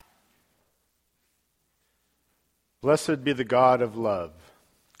Blessed be the God of love.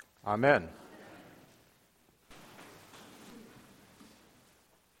 Amen.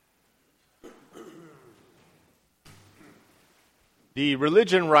 The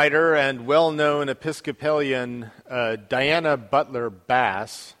religion writer and well-known Episcopalian Diana Butler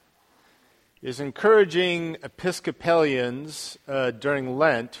Bass is encouraging Episcopalians during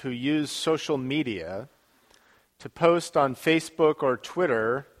Lent who use social media to post on Facebook or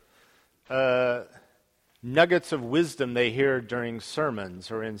Twitter nuggets of wisdom they hear during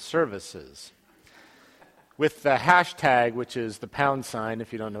sermons or in services, with the hashtag, which is the #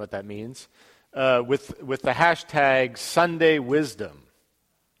 if you don't know what that means, with the hashtag Sunday Wisdom.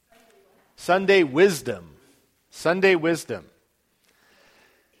 Sunday Wisdom. Sunday Wisdom.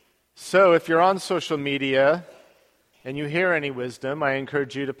 So if you're on social media and you hear any wisdom, I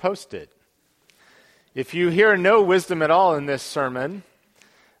encourage you to post it. If you hear no wisdom at all in this sermon,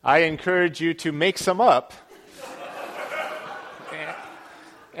 I encourage you to make some up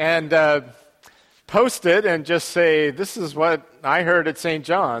and post it and just say, this is what I heard at St.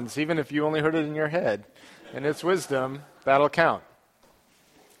 John's, even if you only heard it in your head. And it's wisdom, that'll count.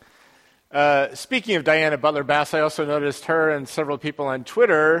 Speaking of Diana Butler Bass, I also noticed her and several people on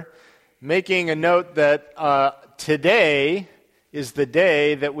Twitter making a note that today is the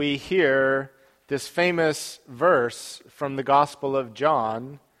day that we hear this famous verse from the Gospel of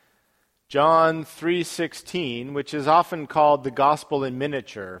John, John 3:16, which is often called the Gospel in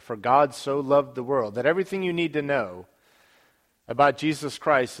miniature, for God so loved the world, that everything you need to know about Jesus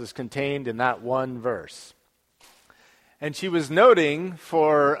Christ is contained in that one verse. And she was noting,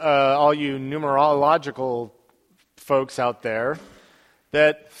 for all you numerological folks out there,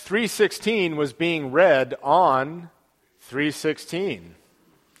 that 3:16 was being read on 3:16.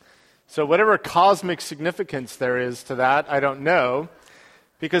 So whatever cosmic significance there is to that, I don't know,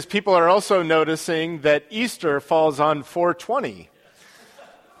 because people are also noticing that Easter falls on 4/20,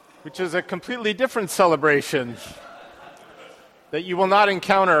 which is a completely different celebration that you will not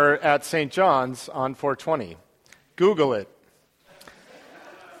encounter at St. John's on 4/20. Google it.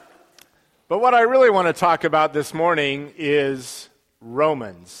 But what I really want to talk about this morning is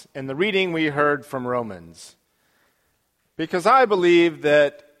Romans, and the reading we heard from Romans. Because I believe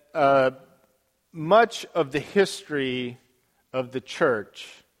that much of the history of the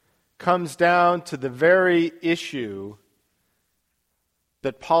church comes down to the very issue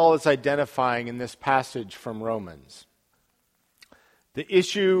that Paul is identifying in this passage from Romans. The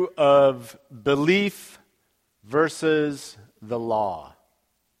issue of belief versus the law.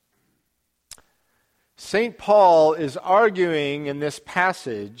 St. Paul is arguing in this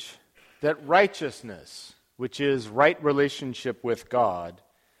passage that righteousness, which is right relationship with God,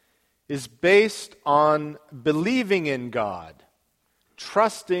 is based on believing in God,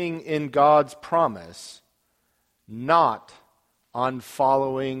 trusting in God's promise, not on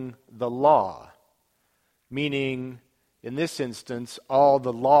following the law, meaning, in this instance, all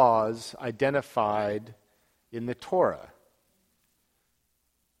the laws identified in the Torah.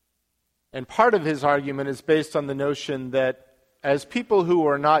 And part of his argument is based on the notion that as people who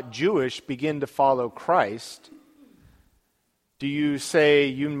are not Jewish begin to follow Christ, do you say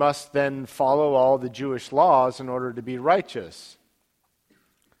you must then follow all the Jewish laws in order to be righteous?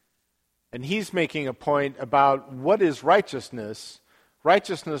 And he's making a point about what is righteousness.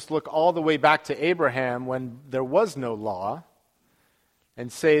 Righteousness look all the way back to Abraham when there was no law,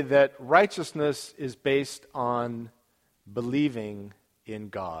 and say that righteousness is based on believing in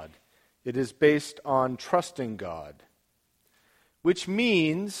God. It is based on trusting God, which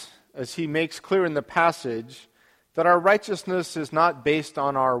means, as he makes clear in the passage, that our righteousness is not based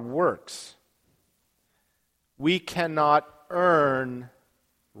on our works. We cannot earn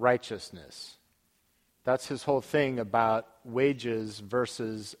righteousness. That's his whole thing about wages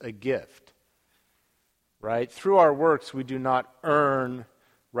versus a gift. Right? Through our works, we do not earn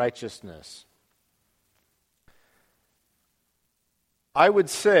righteousness. I would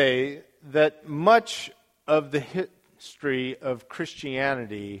say that much of the history of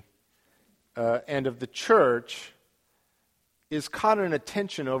Christianity and of the church is caught in a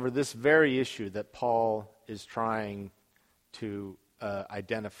tension over this very issue that Paul is trying to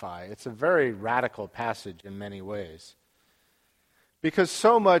identify. It's a very radical passage in many ways. Because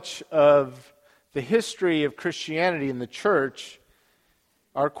so much of the history of Christianity in the church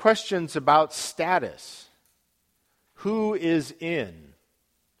are questions about status. Who is in?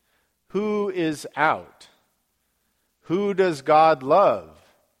 Who is out? Who does God love?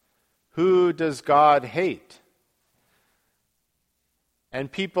 Who does God hate? And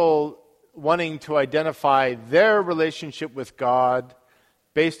people wanting to identify their relationship with God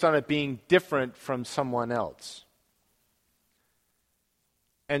based on it being different from someone else.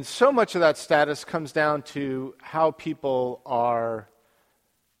 And so much of that status comes down to how people are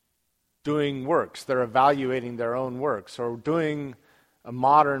doing works. They're evaluating their own works or doing a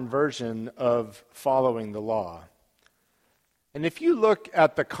modern version of following the law. And if you look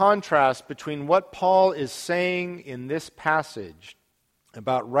at the contrast between what Paul is saying in this passage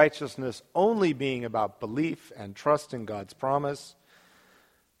about righteousness only being about belief and trust in God's promise,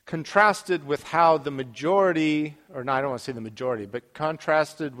 contrasted with how the majority, or no, I don't want to say the majority, but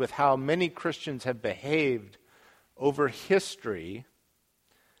contrasted with how many Christians have behaved over history,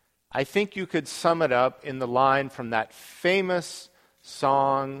 I think you could sum it up in the line from that famous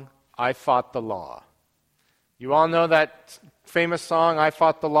song, I Fought the Law. You all know that famous song, I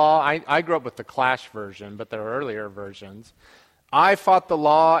Fought the Law? I grew up with the Clash version, but there are earlier versions. I fought the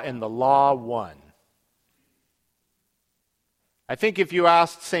law and the law won. I think if you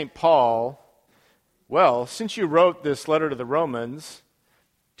asked St. Paul, well, since you wrote this letter to the Romans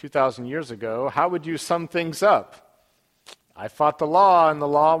 2,000 years ago, how would you sum things up? I fought the law and the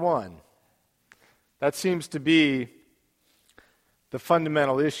law won. That seems to be the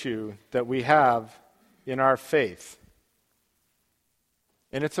fundamental issue that we have in our faith.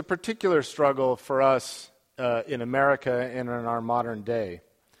 And it's a particular struggle for us in America and in our modern day.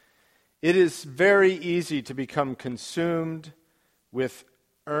 It is very easy to become consumed with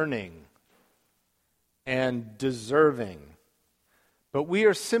earning and deserving. But we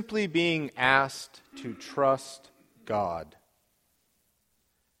are simply being asked to trust God.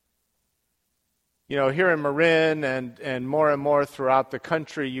 You know, here in Marin and more throughout the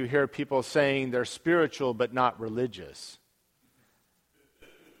country, you hear people saying they're spiritual but not religious.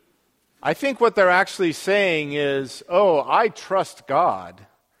 I think what they're actually saying is, oh, I trust God.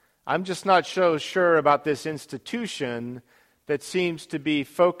 I'm just not so sure about this institution that seems to be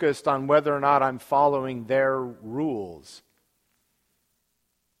focused on whether or not I'm following their rules.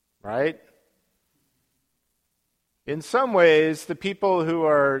 Right? In some ways, the people who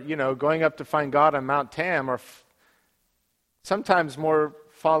are, going up to find God on Mount Tam are sometimes more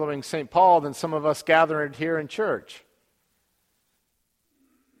following St. Paul than some of us gathered here in church.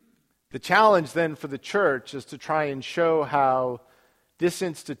 The challenge then for the church is to try and show how this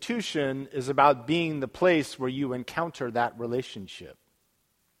institution is about being the place where you encounter that relationship,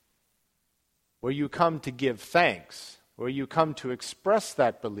 where you come to give thanks, where you come to express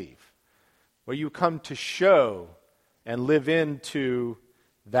that belief, where you come to show and live into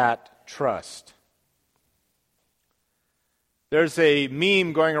that trust. There's a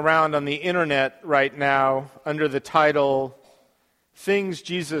meme going around on the internet right now under the title, Things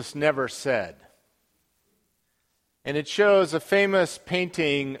Jesus Never Said. And it shows a famous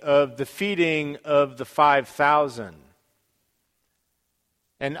painting of the feeding of the 5,000.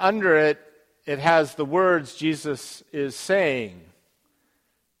 And under it, it has the words Jesus is saying.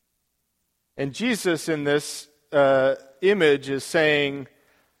 And Jesus in this image is saying,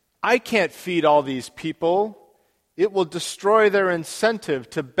 I can't feed all these people. It will destroy their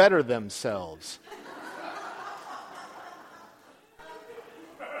incentive to better themselves.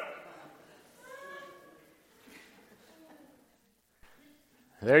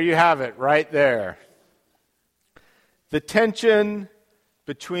 There you have it, right there. The tension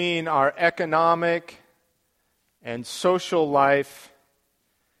between our economic and social life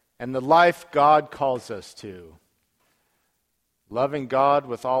and the life God calls us to. Loving God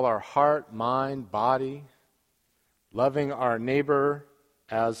with all our heart, mind, body. Loving our neighbor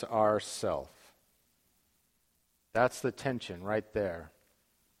as ourself. That's the tension right there.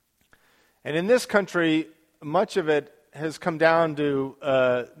 And in this country, much of it has come down to,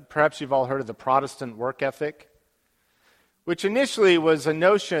 perhaps you've all heard of the Protestant work ethic, which initially was a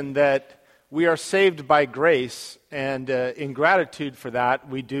notion that we are saved by grace, and in gratitude for that,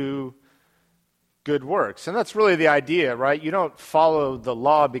 we do good works. And that's really the idea, right? You don't follow the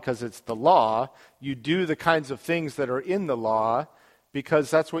law because it's the law. You do the kinds of things that are in the law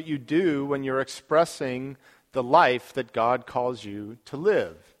because that's what you do when you're expressing the life that God calls you to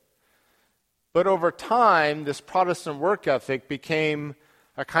live. But over time, this Protestant work ethic became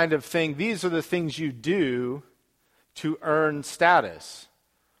a kind of thing. These are the things you do to earn status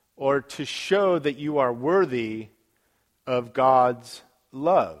or to show that you are worthy of God's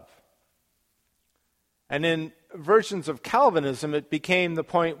love. And in versions of Calvinism, it became the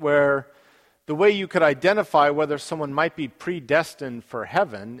point where the way you could identify whether someone might be predestined for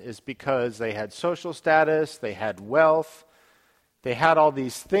heaven is because they had social status, they had wealth, they had all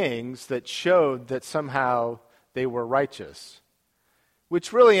these things that showed that somehow they were righteous,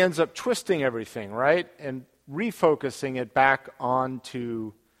 which really ends up twisting everything, right? And refocusing it back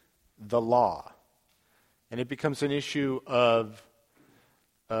onto the law. And it becomes an issue of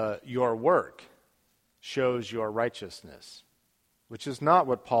your work shows your righteousness, which is not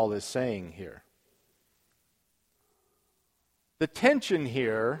what Paul is saying here. The tension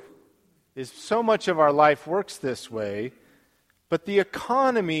here is so much of our life works this way, but the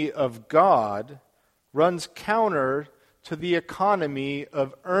economy of God runs counter to the economy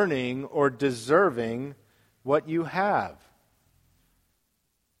of earning or deserving what you have.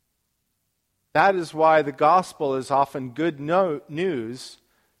 That is why the gospel is often good news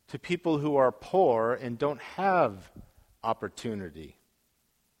to people who are poor and don't have opportunity.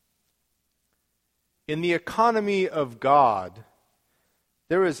 In the economy of God,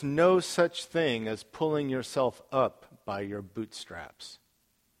 there is no such thing as pulling yourself up by your bootstraps.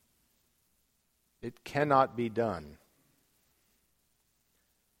 It cannot be done.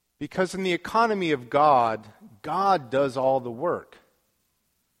 Because in the economy of God, God does all the work.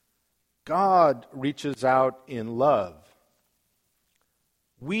 God reaches out in love.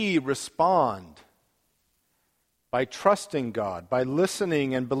 We respond by trusting God, by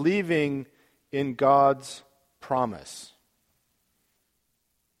listening and believing in God's promise.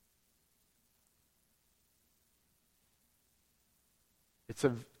 It's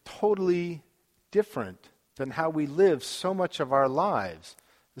a totally different than how we live so much of our lives,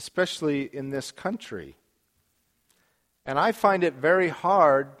 especially in this country. And I find it very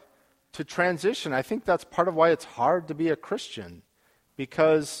hard to transition. I think that's part of why it's hard to be a Christian,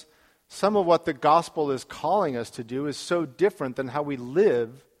 because some of what the gospel is calling us to do is so different than how we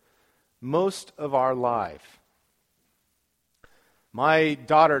live most of our life. My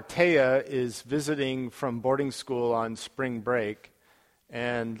daughter Taya is visiting from boarding school on spring break,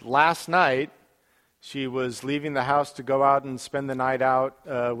 and last night she was leaving the house to go out and spend the night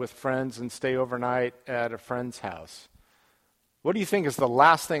out with friends and stay overnight at a friend's house. What do you think is the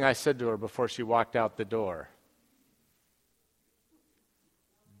last thing I said to her before she walked out the door?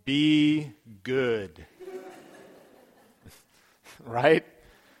 Be good. Right?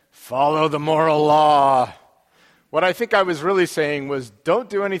 Follow the moral law. What I think I was really saying was, don't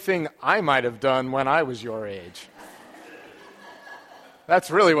do anything I might have done when I was your age. That's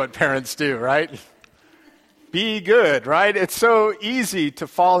really what parents do, right? Be good, right? It's so easy to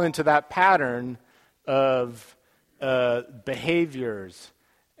fall into that pattern of behaviors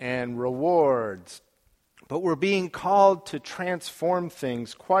and rewards. But we're being called to transform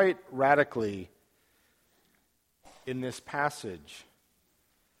things quite radically in this passage.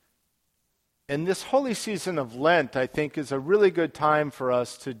 And this holy season of Lent, I think, is a really good time for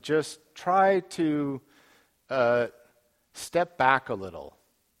us to just try to step back a little.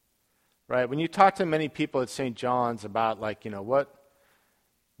 Right? When you talk to many people at St. John's about,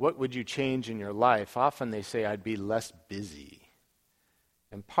 what would you change in your life? Often they say, I'd be less busy.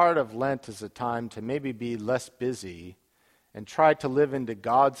 And part of Lent is a time to maybe be less busy and try to live into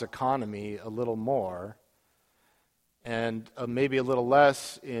God's economy a little more, and maybe a little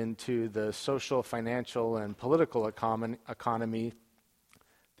less into the social, financial, and political economy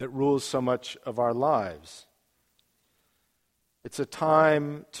that rules so much of our lives. It's a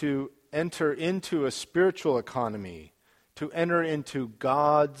time to enter into a spiritual economy, to enter into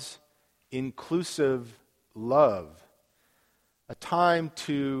God's inclusive love, a time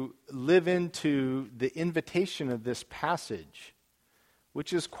to live into the invitation of this passage,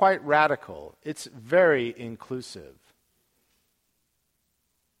 which is quite radical. It's very inclusive.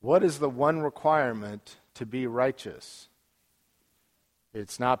 What is the one requirement to be righteous?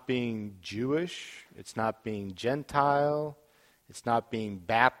 It's not being Jewish, it's not being Gentile, it's not being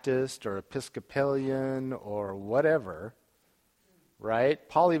Baptist or Episcopalian or whatever, right?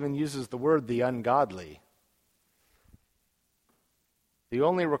 Paul even uses the word the ungodly. The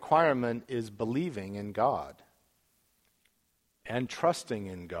only requirement is believing in God and trusting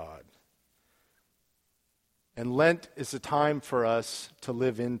in God. And Lent is a time for us to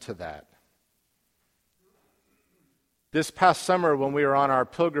live into that. This past summer, when we were on our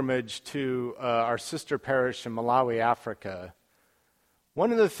pilgrimage to our sister parish in Malawi, Africa,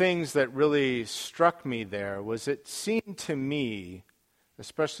 one of the things that really struck me there was it seemed to me,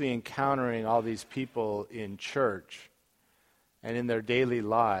 especially encountering all these people in church and in their daily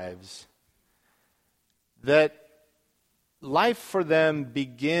lives, that life for them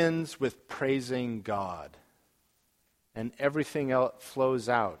begins with praising God, and everything else flows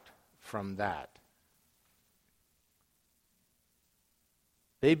out from that.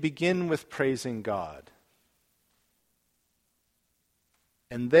 They begin with praising God.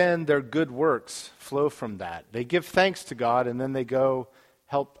 And then their good works flow from that. They give thanks to God, and then they go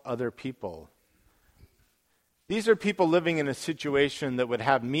help other people. These are people living in a situation that would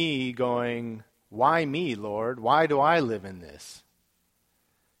have me going, why me, Lord? Why do I live in this?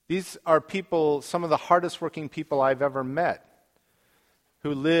 These are people, some of the hardest working people I've ever met,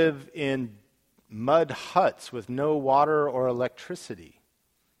 who live in mud huts with no water or electricity.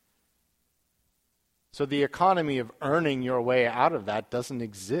 So the economy of earning your way out of that doesn't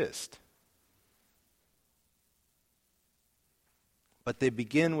exist. But they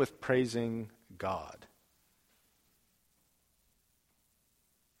begin with praising God.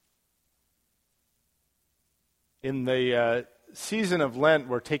 In the season of Lent,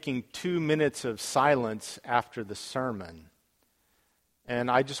 we're taking 2 minutes of silence after the sermon.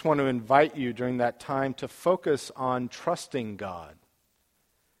 And I just want to invite you during that time to focus on trusting God,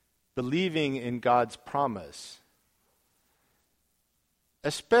 believing in God's promise,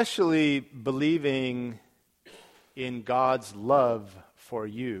 especially believing in God's love for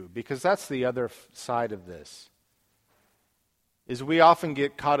you, because that's the other side of this, is we often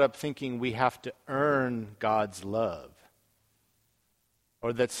get caught up thinking we have to earn God's love,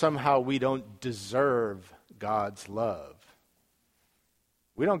 or that somehow we don't deserve God's love.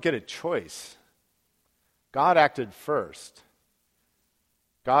 We don't get a choice. God acted first.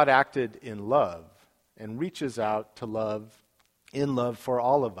 God acted in love and reaches out to love in love for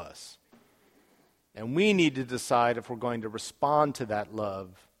all of us. And we need to decide if we're going to respond to that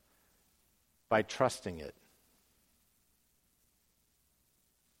love by trusting it.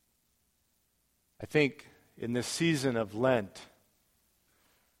 I think in this season of Lent,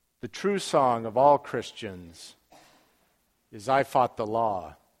 the true song of all Christians is, "I fought the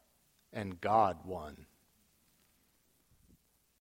law, and God won."